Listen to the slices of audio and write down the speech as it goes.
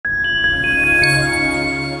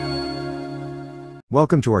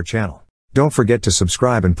Welcome to our channel. Don't forget to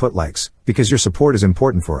subscribe and put likes, because your support is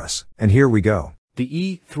important for us. And here we go. The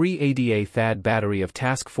E-3ADA THAAD battery of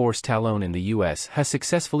Task Force Talon in the U.S. has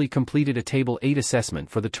successfully completed a Table 8 assessment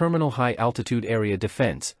for the Terminal High Altitude Area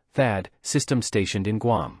Defense (THAAD) system stationed in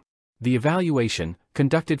Guam. The evaluation,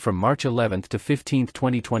 conducted from March 11 to 15,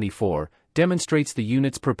 2024, demonstrates the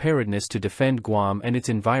unit's preparedness to defend Guam and its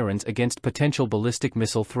environs against potential ballistic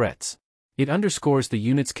missile threats. It underscores the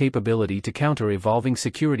unit's capability to counter evolving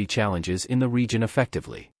security challenges in the region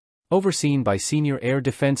effectively. Overseen by senior air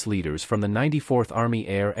defense leaders from the 94th Army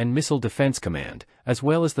Air and Missile Defense Command, as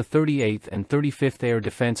well as the 38th and 35th Air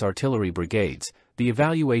Defense Artillery Brigades, the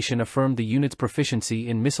evaluation affirmed the unit's proficiency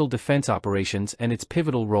in missile defense operations and its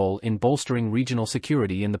pivotal role in bolstering regional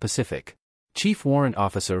security in the Pacific. Chief Warrant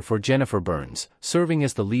Officer for Jennifer Burns, serving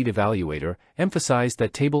as the lead evaluator, emphasized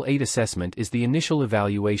that Table 8 assessment is the initial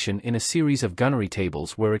evaluation in a series of gunnery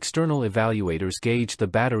tables where external evaluators gauge the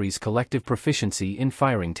battery's collective proficiency in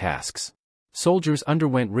firing tasks. Soldiers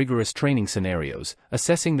underwent rigorous training scenarios,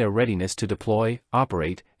 assessing their readiness to deploy,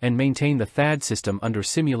 operate, and maintain the THAAD system under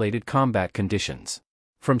simulated combat conditions.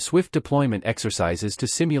 From swift deployment exercises to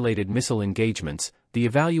simulated missile engagements, the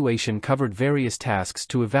evaluation covered various tasks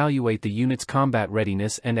to evaluate the unit's combat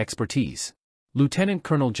readiness and expertise. Lieutenant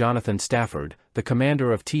Colonel Jonathan Stafford, the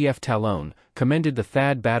commander of TF Talon, commended the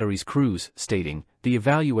THAAD battery's crews, stating, "The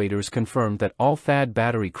evaluators confirmed that all THAAD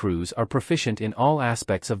battery crews are proficient in all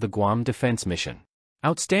aspects of the Guam defense mission.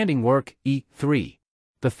 Outstanding work, E-3."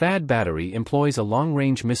 The THAAD battery employs a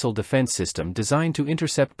long-range missile defense system designed to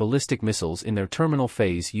intercept ballistic missiles in their terminal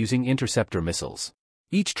phase using interceptor missiles.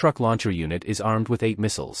 Each truck launcher unit is armed with 8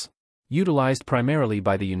 missiles. Utilized primarily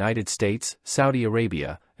by the United States, Saudi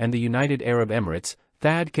Arabia, and the United Arab Emirates,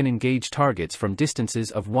 THAAD can engage targets from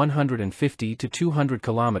distances of 150 to 200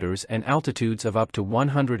 kilometers and altitudes of up to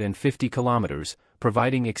 150 kilometers,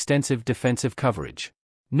 providing extensive defensive coverage.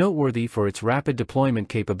 Noteworthy for its rapid deployment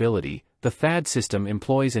capability, the THAAD system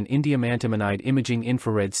employs an indium antimonide imaging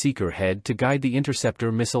infrared seeker head to guide the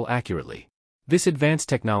interceptor missile accurately. This advanced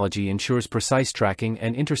technology ensures precise tracking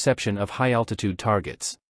and interception of high-altitude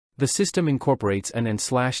targets. The system incorporates an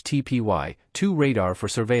N/TPY-2 radar for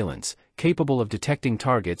surveillance, capable of detecting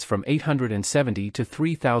targets from 870 to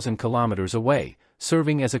 3,000 kilometers away,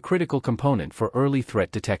 serving as a critical component for early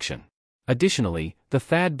threat detection. Additionally, the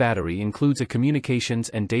THAAD battery includes a communications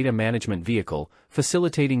and data management vehicle,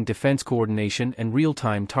 facilitating defense coordination and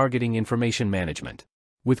real-time targeting information management.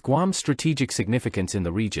 With Guam's strategic significance in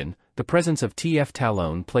the region, the presence of TF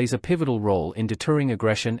Talon plays a pivotal role in deterring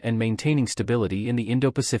aggression and maintaining stability in the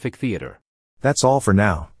Indo-Pacific theater. That's all for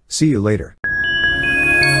now. See you later.